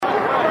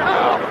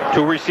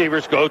Two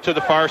receivers go to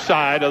the far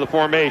side of the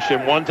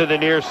formation, one to the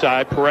near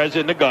side. Perez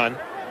in the gun.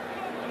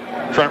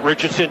 Trent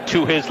Richardson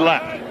to his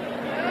left.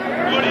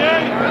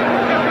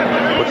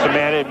 Puts the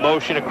man in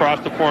motion across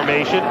the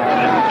formation.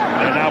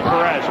 And now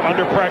Perez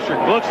under pressure.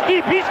 Looks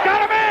deep. He's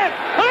got a man.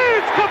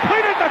 It's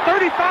completed the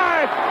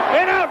 35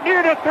 and out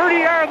near the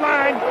 30-yard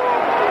line.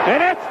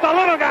 And it's the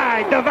little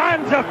guy, Thom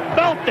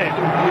Felton.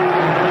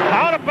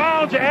 Out of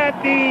bounds at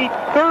the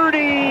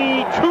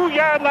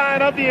 32-yard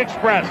line of the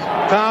Express.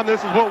 Tom,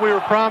 this is what we were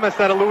promised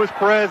out of Luis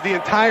Perez the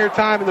entire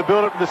time in the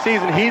build-up of the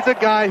season. He's a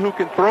guy who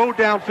can throw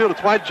downfield.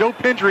 It's why Joe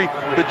Pendry,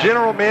 the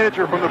general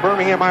manager from the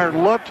Birmingham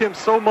Iron, loved him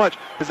so much.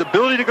 His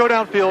ability to go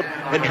downfield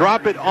and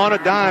drop it on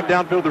a dime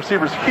downfield. The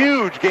receiver's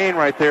huge gain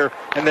right there.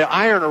 And the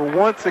Iron are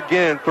once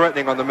again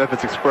threatening on the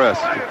Memphis Express.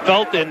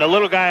 Felton, the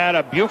little guy out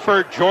of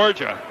Beaufort,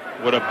 Georgia,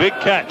 with a big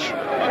catch.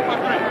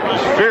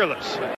 He's fearless.